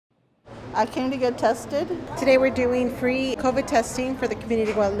I came to get tested. Today we're doing free COVID testing for the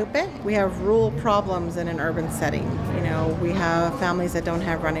community of Guadalupe. We have rural problems in an urban setting. We have families that don't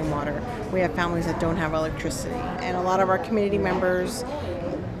have running water. We have families that don't have electricity. And a lot of our community members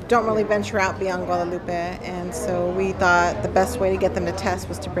don't really venture out beyond Guadalupe. And so we thought the best way to get them to test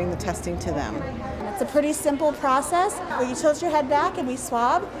was to bring the testing to them. It's a pretty simple process where you tilt your head back and we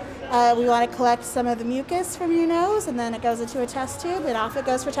swab. We want to collect some of the mucus from your nose, and then it goes into a test tube, and off it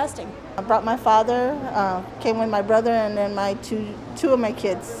goes for testing. I brought my father, came with my brother, and then my two of my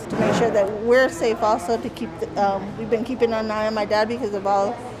kids to make sure that we're safe. Also, to keep we've been keeping an eye on my dad because of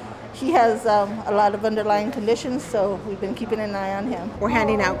he has a lot of underlying conditions, so we've been keeping an eye on him. We're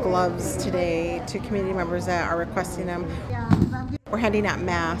handing out gloves today to community members that are requesting them. We're handing out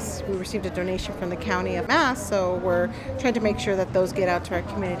masks. We received a donation from the county of masks, so we're trying to make sure that those get out to our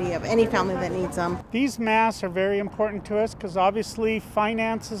community of any family that needs them. These masks are very important to us because obviously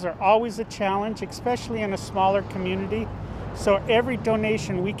finances are always a challenge, especially in a smaller community. So every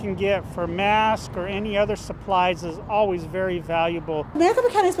donation we can get for masks or any other supplies is always very valuable. Maricopa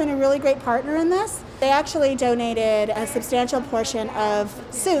County has been a really great partner in this. They actually donated a substantial portion of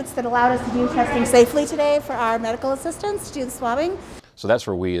suits that allowed us to do testing safely today for our medical assistants to do the swabbing. So that's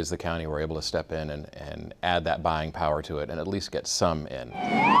where we as the county were able to step in and add that buying power to it and at least get some in.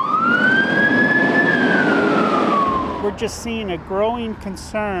 We're just seeing a growing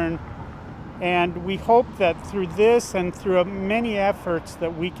concern, and we hope that through this and through many efforts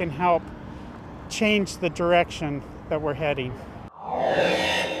that we can help change the direction that we're heading.